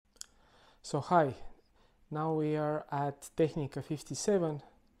So hi, now we are at Tehnika 57,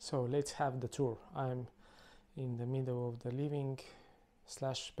 so let's have the tour. I'm in the middle of the living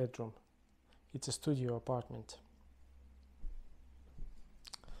slash bedroom. It's a studio apartment.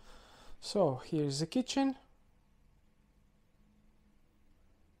 So here's the kitchen.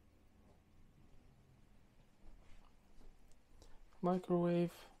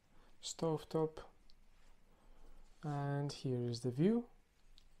 Microwave, stovetop, and here is the view.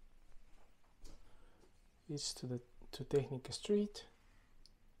 It's to Tehnika Street.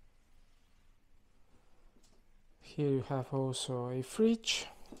 Here you have also a fridge.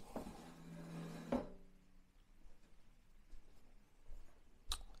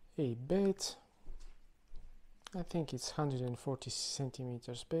 A bed. I think it's 140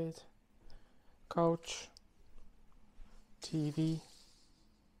 centimeters bed. Couch. TV.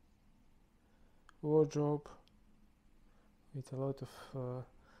 Wardrobe with a lot of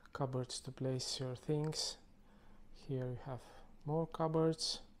cupboards to place your things. Here you have more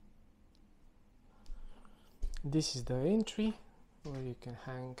cupboards. This is the entry where you can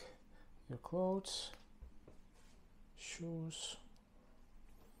hang your clothes, shoes,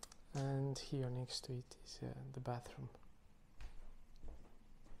 and here next to it is the bathroom.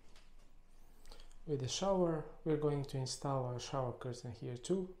 With the shower, we're going to install a shower curtain here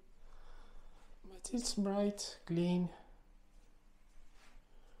too, but it's bright, clean.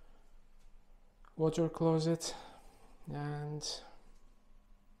 Water closet and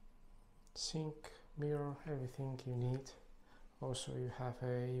sink, mirror, everything you need. Also you have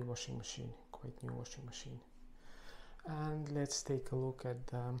a washing machine, quite new washing machine. And let's take a look at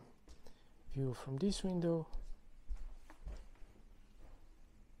the view from this window.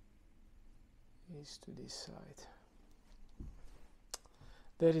 Is to this side.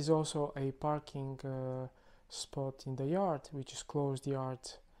 There is also a parking spot in the yard, which is closed yard,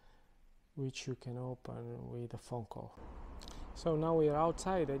 which you can open with a phone call. So now we are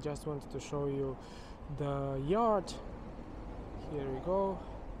outside. I just wanted to show you the yard. Here we go.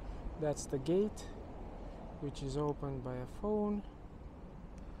 That's the gate, which is opened by a phone.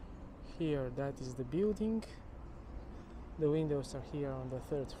 Here, that is the building. The windows are here on the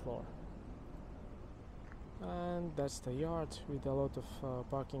third floor. And that's the yard with a lot of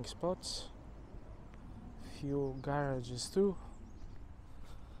parking spots. Few garages too.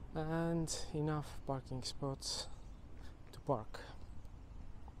 And enough parking spots to park.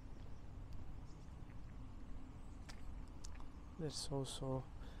 There's also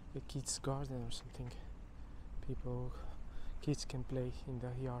a kids garden or something. Kids can play in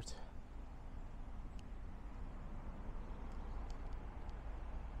the yard.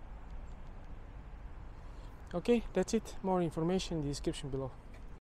 Okay, that's it. More information in the description below.